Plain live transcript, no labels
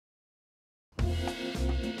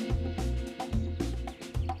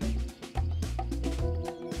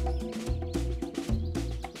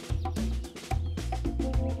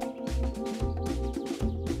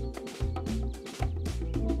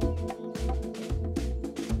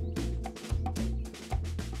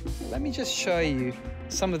let me just show you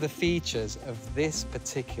some of the features of this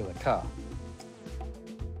particular car.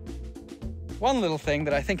 One little thing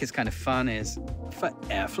that I think is kind of fun is, for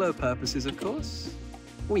airflow purposes, of course,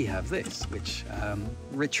 we have this, which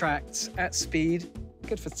retracts at speed,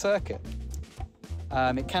 good for circuit.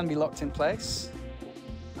 It can be locked in place.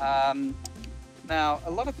 Now,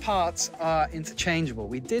 a lot of parts are interchangeable.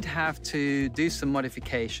 We did have to do some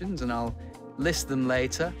modifications, and I'll list them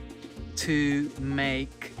later, to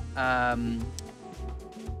make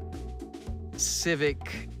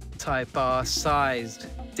Civic Type R sized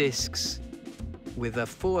discs with a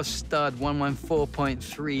 4-stud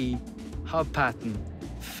 114.3 hub pattern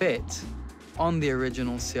fit on the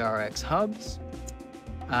original CRX hubs.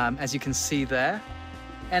 As you can see there,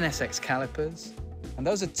 NSX calipers. And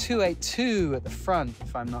those are 282 at the front,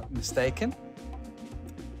 if I'm not mistaken.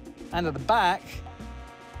 And at the back,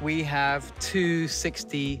 we have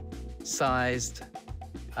 260 sized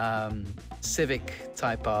Civic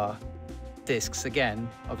Type R discs. Again,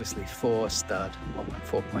 obviously 4-stud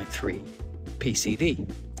 114.3 PCD.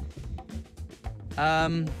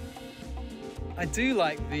 I do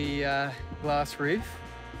like the glass roof.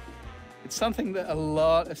 It's something that a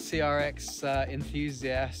lot of CRX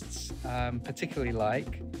enthusiasts particularly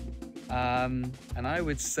like. And I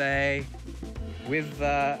would say with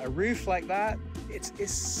a roof like that, it's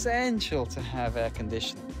essential to have air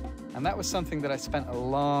conditioning. And that was something that I spent a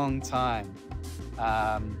long time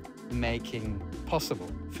making possible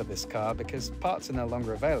for this car, because parts are no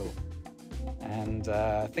longer available. And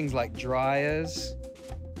things like dryers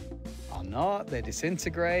are not, they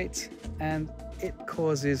disintegrate, and it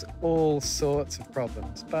causes all sorts of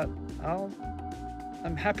problems. But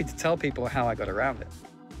I'm happy to tell people how I got around it.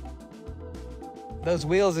 Those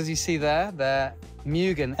wheels, as you see there, they're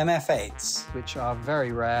Mugen MF8s, which are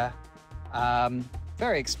very rare,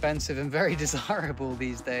 very expensive and very desirable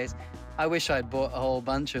these days. I wish I'd bought a whole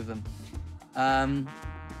bunch of them. And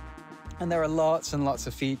there are lots and lots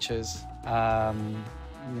of features, you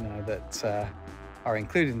know, that are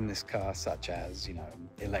included in this car, such as, you know,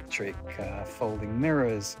 electric folding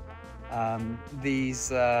mirrors, these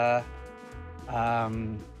side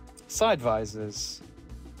visors,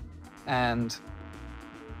 and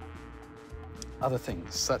other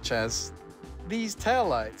things, such as these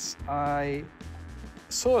taillights I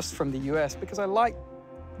sourced from the US because I like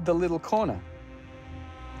the little corner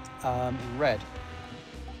in red.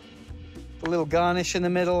 The little garnish in the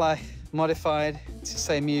middle I modified to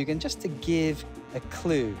say Mugen, just to give a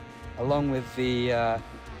clue, along with the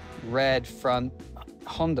red front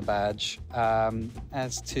Honda badge,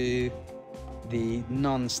 as to the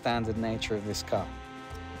non-standard nature of this car.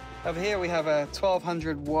 Over here we have a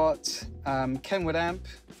 1200 watt Kenwood amp,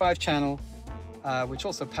 5-channel, which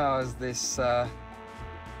also powers this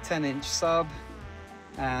 10-inch sub,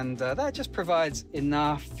 and that just provides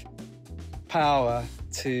enough power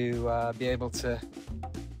to be able to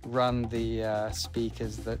run the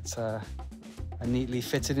speakers that are neatly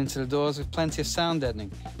fitted into the doors with plenty of sound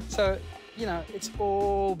deadening. So, you know, it's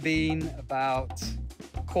all been about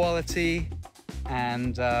quality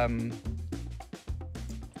and,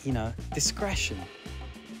 you know, discretion.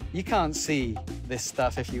 You can't see this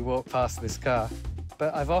stuff if you walk past this car,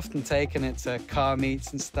 but I've often taken it to car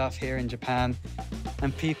meets and stuff here in Japan,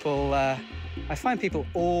 and people, I find people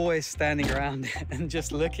always standing around it and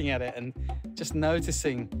just looking at it and just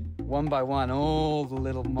noticing one by one all the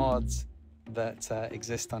little mods that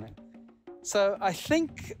exist on it. So I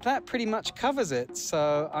think that pretty much covers it.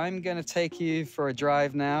 So I'm going to take you for a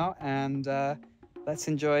drive now, and let's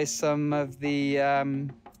enjoy some of the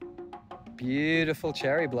beautiful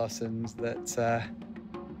cherry blossoms that are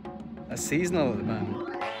seasonal at the moment.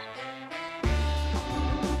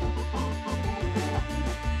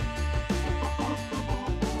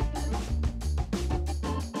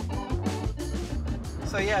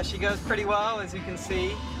 So yeah, she goes pretty well, as you can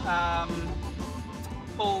see.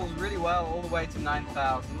 Pulls really well all the way to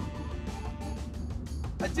 9,000.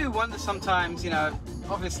 I do wonder sometimes, you know,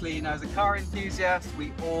 obviously, you know, as a car enthusiast,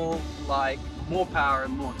 we all like more power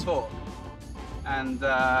and more torque. And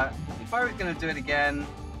if I was going to do it again,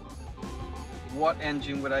 what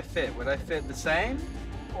engine would I fit? Would I fit the same,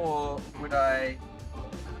 or would I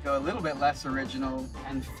go a little bit less original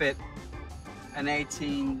and fit an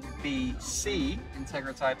 18BC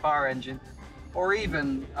Integra Type R engine, or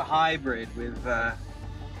even a hybrid with a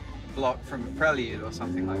block from a Prelude or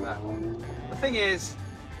something like that? The thing is,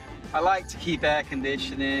 I like to keep air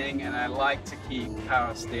conditioning and I like to keep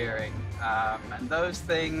power steering, and those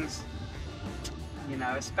things, you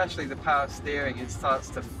know, especially the power steering, it starts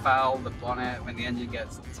to foul the bonnet when the engine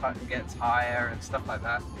gets higher and stuff like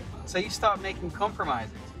that. So you start making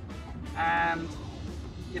compromises. And,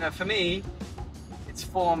 you know, for me, it's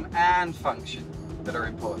form and function that are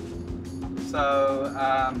important. So,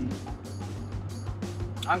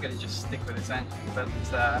 I'm going to just stick with its engine, but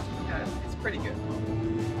yeah, it's pretty good.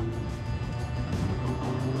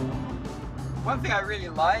 One thing I really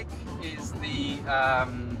like is the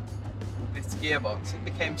this gearbox. It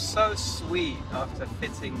became so sweet after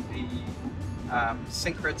fitting the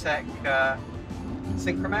Synchrotech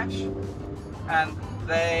Synchromesh, and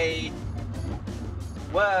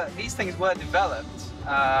these things were developed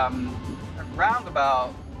around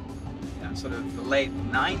about, you know, sort of the late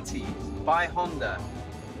 90s by Honda,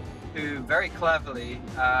 who very cleverly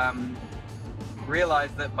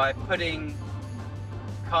realized that by putting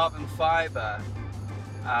carbon fiber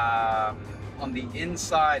on the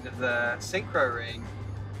inside of the synchro ring,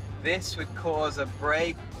 this would cause a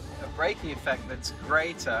braking effect that's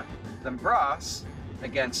greater than brass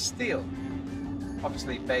against steel,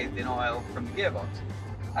 obviously bathed in oil from the gearbox.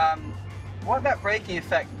 What that braking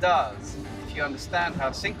effect does, if you understand how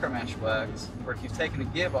Synchromesh works, or if you've taken a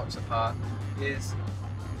gearbox apart, is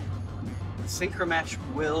the Synchromesh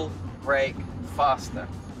will brake faster,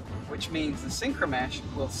 which means the Synchromesh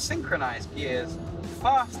will synchronize gears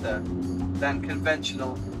faster than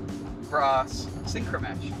conventional brass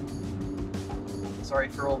Synchromesh. Sorry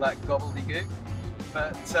for all that gobbledygook,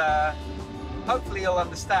 but hopefully you'll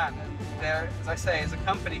understand. There, as I say, is a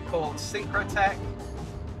company called Synchrotech,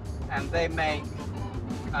 and they make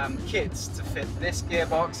kits to fit this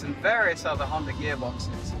gearbox and various other Honda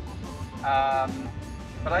gearboxes.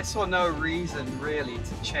 But I saw no reason really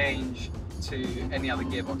to change to any other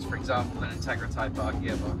gearbox, for example an Integra Type R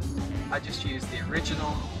gearbox. I just used the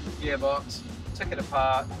original gearbox, took it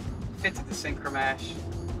apart, fitted the Synchromesh,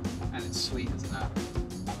 and it's sweet as an apple.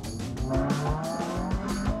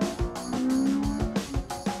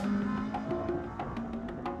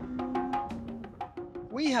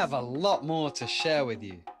 We have a lot more to share with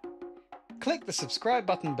you. Click the subscribe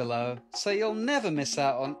button below so you'll never miss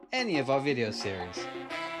out on any of our video series.